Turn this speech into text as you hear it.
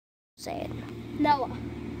Say it. Noah.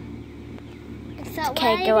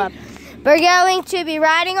 Okay, go up. We're going to be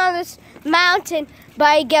riding on this mountain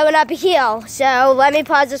by going up a hill. So let me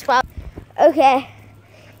pause this while. Okay,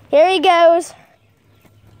 here he goes.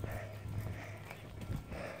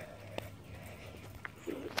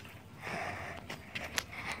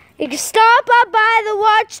 You can stop up by the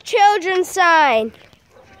Watch Children sign.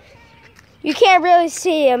 You can't really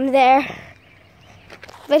see him there,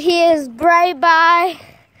 but he is right by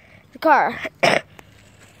the car.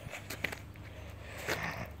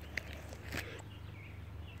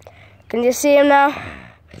 Can you see him now?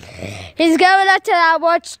 He's going up to that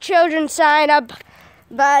Watch Children sign up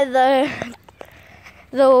by the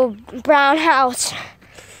brown house.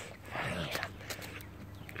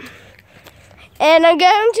 And I'm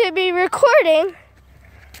going to be recording.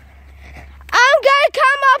 I'm going to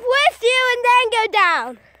come up with you and then go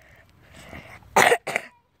down.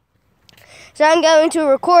 So I'm going to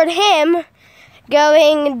record him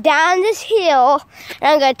going down this hill,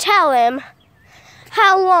 and I'm going to tell him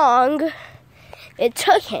how long it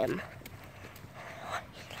took him.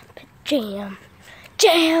 Jam,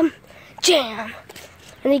 jam, jam.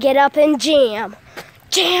 And he get up and jam,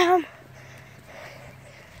 jam.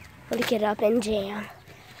 And he get up and jam.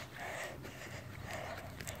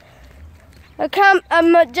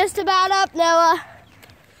 I'm just about up, Noah.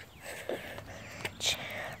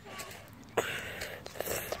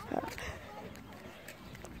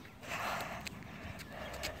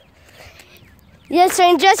 Yes,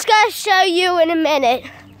 I'm just going to show you in a minute.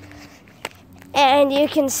 And you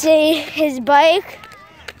can see his bike.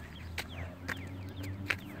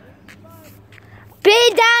 Be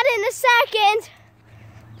down in a second.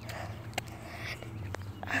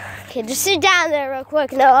 Okay, just sit down there real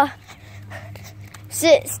quick, Noah.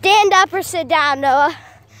 Stand up or sit down, Noah.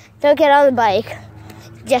 Don't get on the bike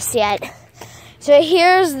just yet. So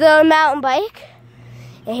here's the mountain bike.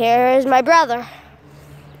 And here is my brother.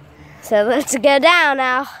 So let's go down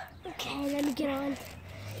now. Okay, let me get on.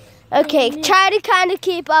 Okay, try to kind of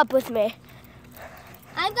keep up with me.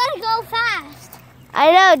 I'm gonna go fast.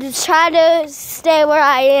 I know, just try to stay where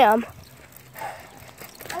I am.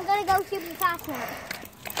 I'm gonna go super fast now.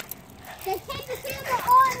 Just take the camera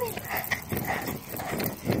on me.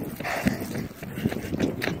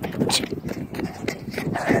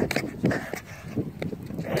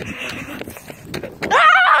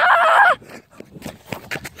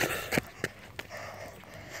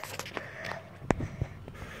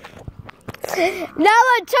 No,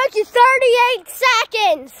 it took you 38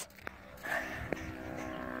 seconds.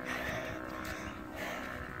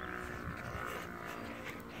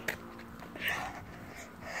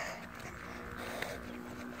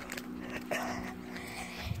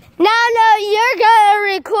 No, you're going to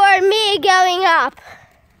record me going up.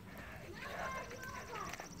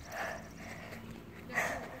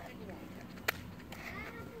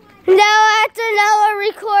 No, after Noah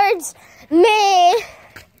records me,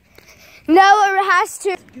 Noah has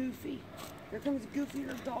to. Goofy. Here comes Goofy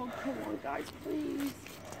the dog. Come on, guys, please.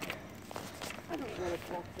 I don't want to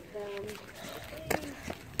talk to them.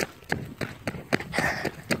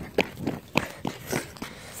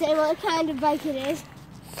 Say what kind of bike it is.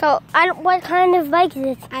 So, what kind of bike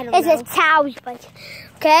is it? I don't know. It's his Sal's bike.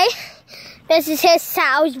 Okay? This is his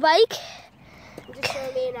Sal's bike. Just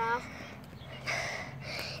show me now.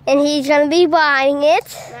 And he's going to be buying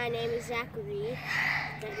it. My name is Zachary.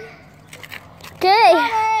 Okay.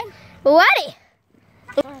 Ready?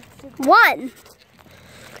 1.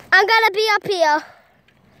 I'm going to be up here.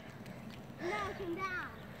 No, come down.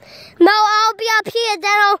 No, I'll be up here,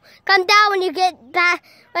 then I'll come down when you get back.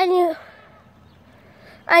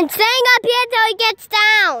 I'm staying up here till he gets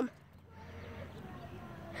down.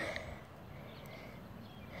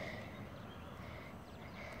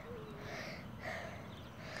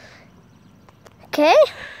 Okay.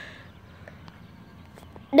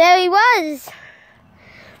 There he was.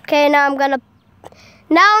 Okay, now I'm gonna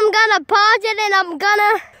pause it, and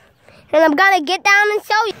I'm gonna get down and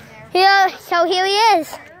show you. So here he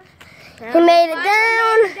is. He made it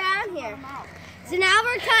down here. So now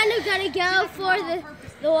we're kind of gonna go for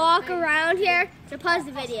the walk around here. So pause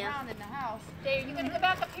the video. Dave, you gonna go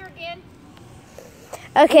back up here again?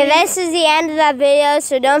 Okay, this is the end of that video,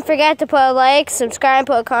 so don't forget to put a like, subscribe, and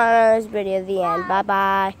put a comment on this video at the end.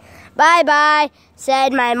 Bye-bye. Bye-bye,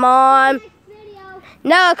 said my mom.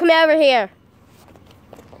 Noah, come over here.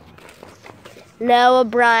 Noah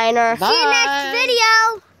Briner. Bye. See you next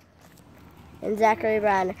video. And Zachary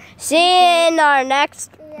Briner. See you in our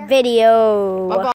next video. Bye-bye.